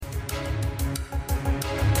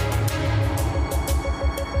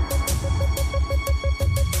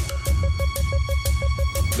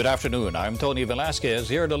Good afternoon. I'm Tony Velasquez.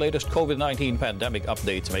 Here are the latest COVID-19 pandemic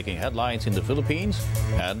updates making headlines in the Philippines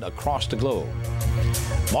and across the globe.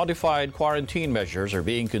 Modified quarantine measures are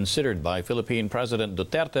being considered by Philippine President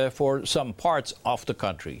Duterte for some parts of the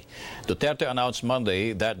country. Duterte announced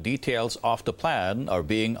Monday that details of the plan are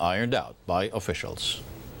being ironed out by officials.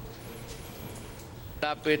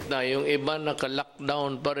 Lapit na, yung iba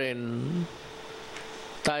naka-lockdown pa rin.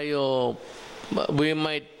 Tayo, we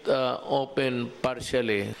might open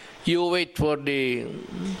partially. You wait for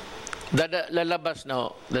lalabas na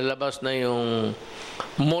yung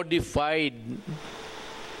modified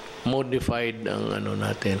ang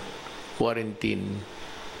natin, quarantine.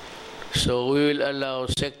 So we will allow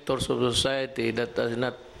sectors of society that are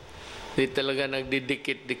not, di talaga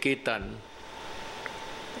nagdidikit-dikitan.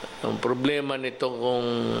 Ang problema nito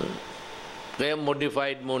kaya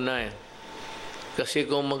modified muna eh. Kasi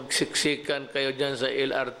kung magsiksikan kayo dyan sa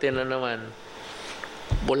LRT na naman,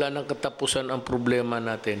 wala nang katapusan ang problema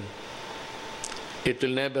natin. It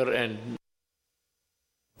will never end.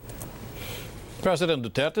 President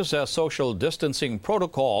Duterte says social distancing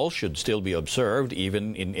protocols should still be observed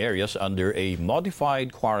even in areas under a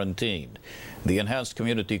modified quarantine. The enhanced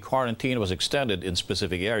community quarantine was extended in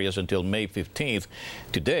specific areas until May 15th.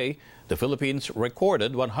 Today, the Philippines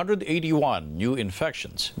recorded 181 new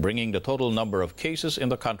infections, bringing the total number of cases in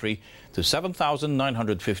the country to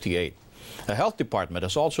 7,958. The Health Department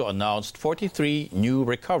has also announced 43 new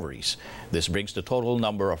recoveries. This brings the total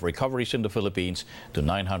number of recoveries in the Philippines to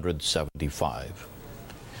 975.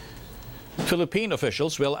 Philippine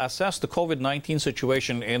officials will assess the COVID-19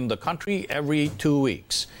 situation in the country every 2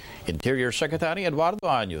 weeks. Interior Secretary Eduardo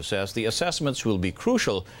Año says the assessments will be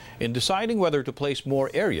crucial in deciding whether to place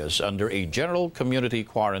more areas under a general community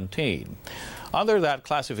quarantine. Under that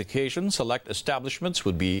classification, select establishments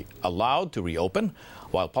would be allowed to reopen,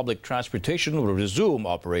 while public transportation will resume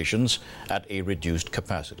operations at a reduced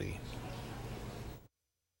capacity.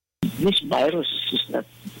 This virus is not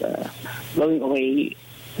going away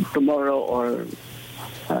tomorrow or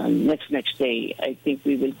next day. I think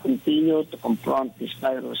we will continue to confront this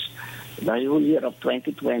virus the whole year of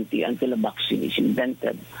 2020 until a vaccine is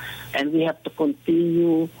invented. And we have to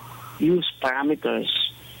continue use parameters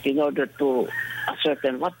in order to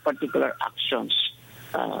ascertain what particular actions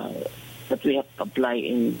that we have to apply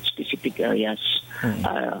in specific areas.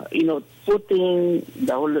 Putting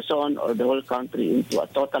the whole Luzon or the whole country into a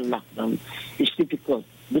total lockdown is difficult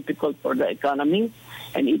for the economy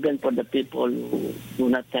and even for the people who do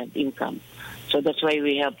not have income. So that's why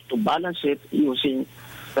we have to balance it using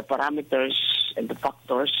the parameters and the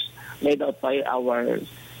factors laid out by our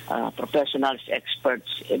professionals,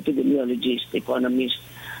 experts, epidemiologists, economists.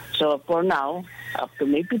 So for now, up to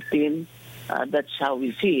May 15, that's how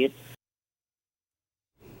we see it.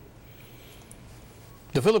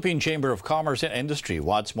 The Philippine Chamber of Commerce and Industry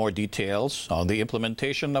wants more details on the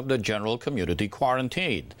implementation of the general community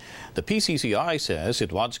quarantine. The PCCI says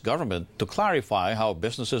it wants government to clarify how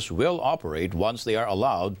businesses will operate once they are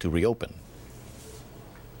allowed to reopen.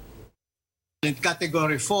 In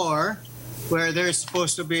Category 4, where there's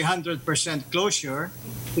supposed to be 100% closure,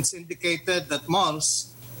 it's indicated that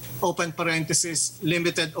malls, open parenthesis,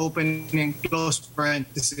 limited opening, closed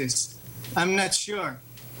parenthesis. I'm not sure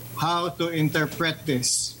how to interpret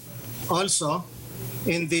this. Also,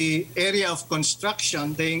 in the area of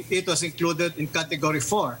construction, it was included in Category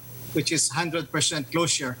 4, which is 100%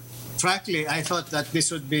 closure. Frankly, I thought that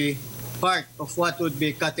this would be part of what would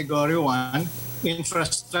be Category 1.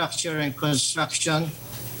 Infrastructure and construction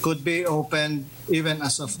could be open even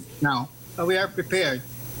as of now. We are prepared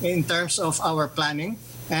in terms of our planning,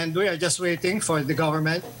 and we are just waiting for the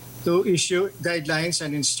government to issue guidelines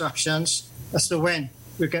and instructions as to when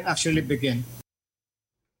we can actually begin.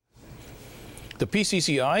 The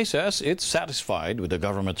PCCI says it's satisfied with the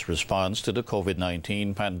government's response to the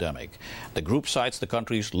COVID-19 pandemic. The group cites the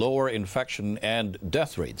country's lower infection and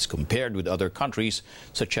death rates compared with other countries,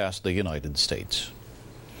 such as the United States.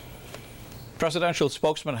 Presidential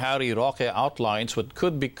spokesman Harry Roque outlines what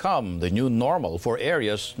could become the new normal for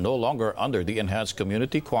areas no longer under the enhanced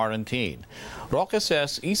community quarantine. Roque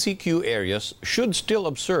says ECQ areas should still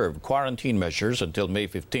observe quarantine measures until May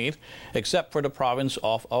 15th, except for the province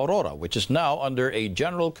of Aurora, which is now under a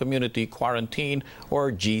general community quarantine,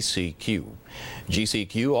 or GCQ.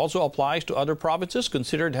 GCQ also applies to other provinces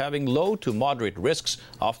considered having low to moderate risks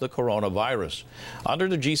of the coronavirus. Under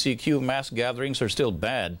the GCQ, mass gatherings are still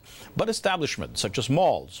banned, but establishments such as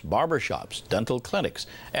malls, barbershops, dental clinics,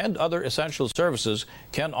 and other essential services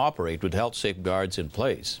can operate with health safeguards in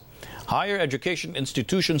place. Higher education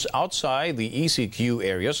institutions outside the ECQ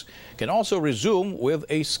areas can also resume with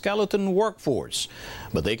a skeleton workforce,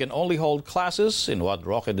 but they can only hold classes in what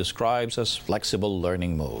Roque describes as flexible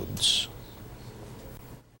learning modes.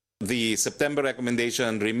 The September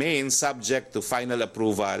recommendation remains subject to final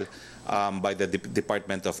approval by the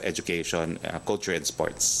Department of Education, Culture and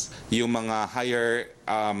Sports. Yung mga higher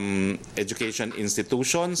education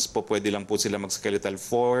institutions, pwede lang po sila mag-skeletal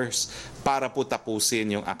force para po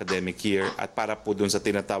tapusin yung academic year at para po dun sa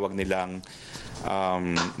tinatawag nilang,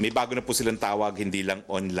 may bago na po silang tawag, hindi lang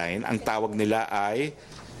online. Ang tawag nila ay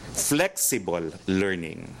flexible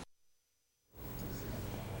learning.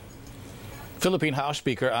 Philippine House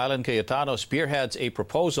Speaker Alan Cayetano spearheads a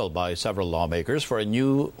proposal by several lawmakers for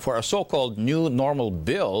a so-called new normal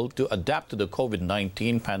bill to adapt to the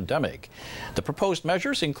COVID-19 pandemic. The proposed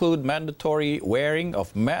measures include mandatory wearing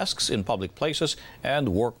of masks in public places and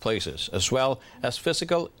workplaces, as well as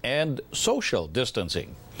physical and social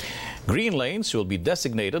distancing. Green lanes will be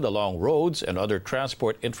designated along roads and other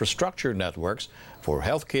transport infrastructure networks for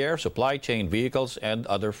healthcare, supply chain vehicles, and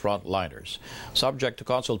other frontliners. Subject to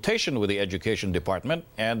consultation with the Education Department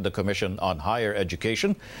and the Commission on Higher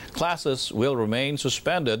Education, classes will remain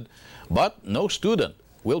suspended, but no student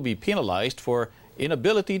will be penalized for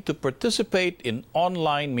inability to participate in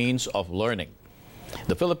online means of learning.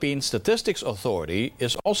 The Philippine Statistics Authority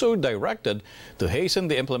is also directed to hasten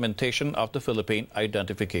the implementation of the Philippine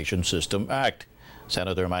Identification System Act.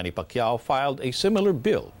 Senator Manny Pacquiao filed a similar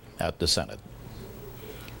bill at the Senate.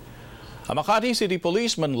 A Makati City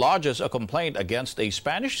policeman lodges a complaint against a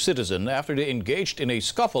Spanish citizen after they engaged in a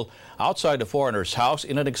scuffle outside a foreigner's house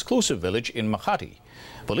in an exclusive village in Makati.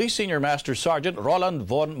 Police Senior Master Sergeant Roland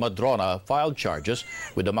Von Madrona filed charges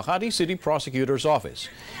with the Makati City Prosecutor's Office.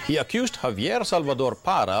 He accused Javier Salvador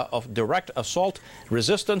Para of direct assault,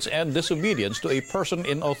 resistance, and disobedience to a person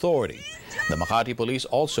in authority. The Makati Police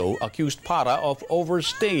also accused Para of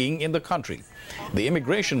overstaying in the country. The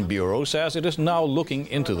Immigration Bureau says it is now looking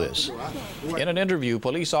into this. In an interview,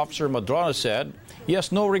 Police Officer Madrona said he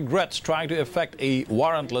has no regrets trying to effect a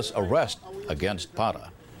warrantless arrest against Para.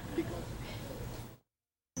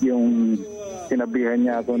 Yung sinabihan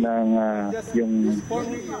niya ako ng yung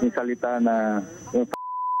salita na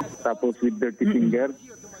tapos with dirty finger,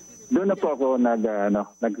 doon na po ako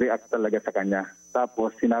nag-react talaga sa kanya.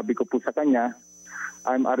 Tapos sinabi ko po sa kanya,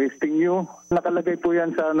 I'm arresting you. Nakalagay po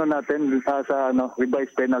yan sa natin sa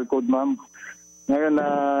revised penal code, ma'am. Ngayon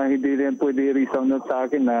hindi rin pwede resound sa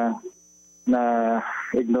akin na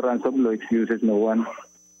ignorance of law excuses no one.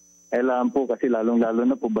 Alam po kasi lalong-lalo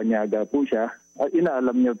na po banyaga po siya.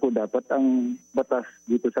 Inaalam niya po dapat ang batas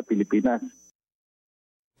dito sa Pilipinas.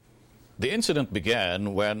 The incident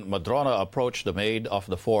began when Madrona approached the maid of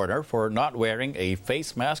the foreigner for not wearing a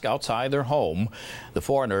face mask outside their home. The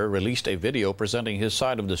foreigner released a video presenting his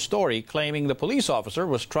side of the story, claiming the police officer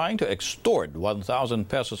was trying to extort 1,000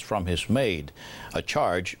 pesos from his maid, a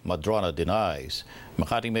charge Madrona denies.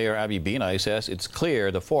 Makati Mayor Abby Binay says it's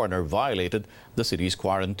clear the foreigner violated the city's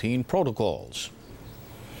quarantine protocols.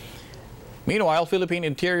 Meanwhile, Philippine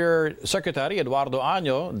Interior Secretary Eduardo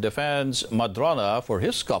Año defends Madrona for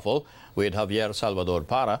his scuffle with Javier Salvador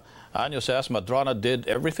Para. Año says Madrona did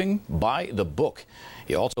everything by the book.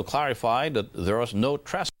 He also clarified that there was no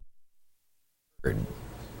trespass. The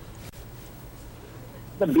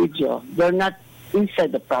video, they're not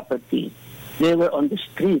inside the property. They were on the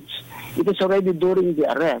streets. It was already during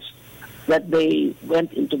the arrest that they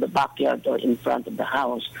went into the backyard or in front of the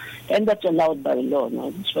house. And that's allowed by law.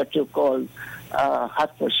 No? It's what you call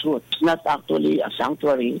hot pursuit. It's not actually a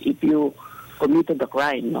sanctuary if you committed the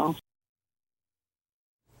crime. No?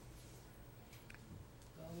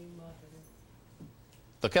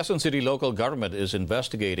 The Quezon City local government is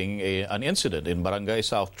investigating an incident in Barangay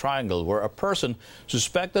South Triangle where a person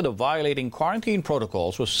suspected of violating quarantine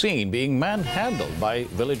protocols was seen being manhandled by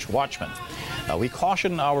village watchmen. Now, we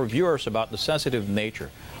caution our viewers about the sensitive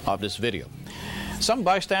nature of this video. Some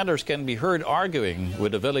bystanders can be heard arguing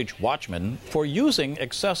with the village watchman for using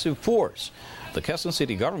excessive force. The Quezon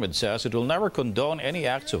City government says it will never condone any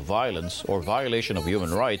acts of violence or violation of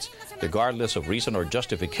human rights, regardless of reason or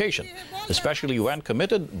justification, especially when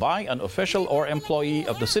committed by an official or employee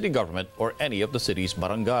of the city government or any of the city's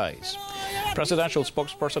barangays. Presidential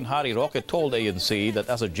spokesperson Harry Roque told ANC that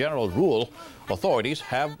as a general rule, authorities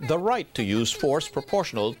have the right to use force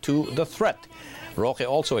proportional to the threat. Roque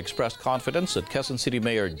also expressed confidence that Quezon City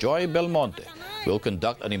Mayor Joy Belmonte will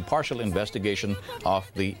conduct an impartial investigation of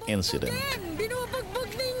the incident.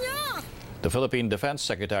 The Philippine Defense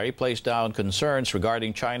Secretary placed down concerns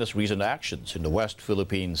regarding China's recent actions in the West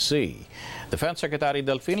Philippine Sea. Defense Secretary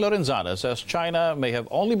Delfin Lorenzana says China may have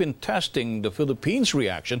only been testing the Philippines'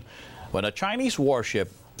 reaction when a Chinese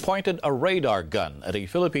warship pointed a radar gun at a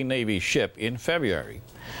Philippine Navy ship in February.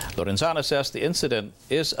 Lorenzana says the incident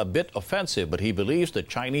is a bit offensive, but he believes the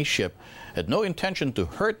Chinese ship had no intention to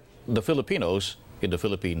hurt the Filipinos in the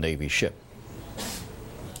Philippine Navy ship.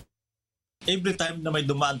 Every time na may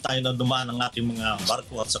dumaan ang ating mga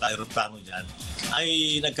barko at saka aeroplano dyan,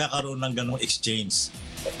 ay nagkakaroon ng ganong exchange.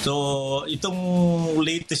 So, itong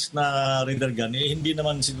latest na radar gun, hindi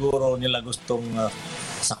naman siguro nila gustong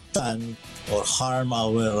saktan or harm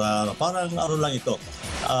our, parang ano lang ito.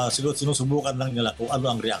 Siguro sinusubukan lang nila kung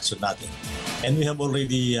ano ang reaction natin. And we have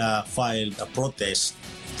already filed a protest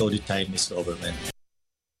to the Chinese government.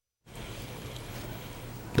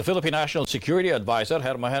 The Philippine National Security Advisor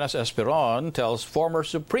Hermogenes Esperon tells former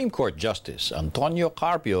Supreme Court Justice Antonio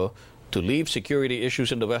Carpio to leave security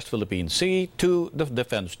issues in the West Philippine Sea to the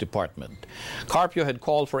Defense Department. Carpio had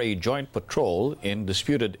called for a joint patrol in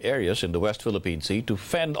disputed areas in the West Philippine Sea to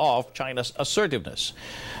fend off China's assertiveness.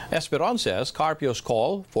 Esperon says Carpio's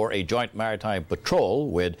call for a joint maritime patrol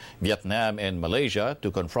with Vietnam and Malaysia to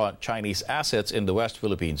confront Chinese assets in the West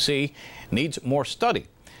Philippine Sea needs more study.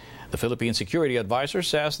 The Philippine Security Advisor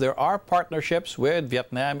says there are partnerships with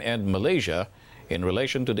Vietnam and Malaysia in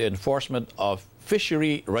relation to the enforcement of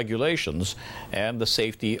fishery regulations and the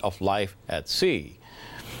safety of life at sea.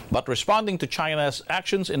 But responding to China's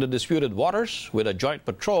actions in the disputed waters with a joint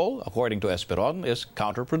patrol, according to Esperon, is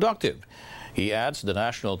counterproductive. He adds the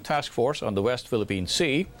National Task Force on the West Philippine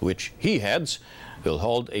Sea, which he heads, will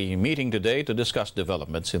hold a meeting today to discuss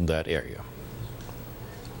developments in that area.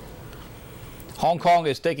 Hong Kong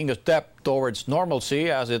is taking a step towards normalcy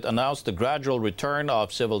as it announced the gradual return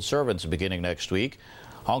of civil servants beginning next week.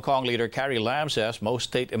 Hong Kong leader Carrie Lam says most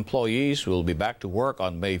state employees will be back to work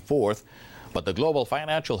on May 4th, but the global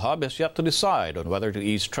financial hub has yet to decide on whether to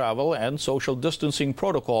ease travel and social distancing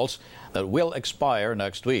protocols that will expire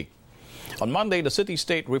next week. On Monday, the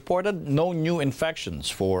city-state reported no new infections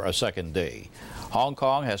for a second day. Hong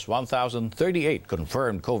Kong has 1,038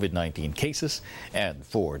 confirmed COVID-19 cases and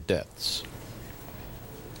 4 deaths.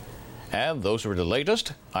 And those were the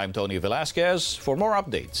latest. I'm Tony Velasquez. For more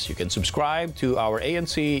updates, you can subscribe to our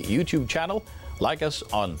ANC YouTube channel, like us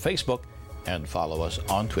on Facebook, and follow us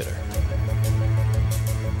on Twitter.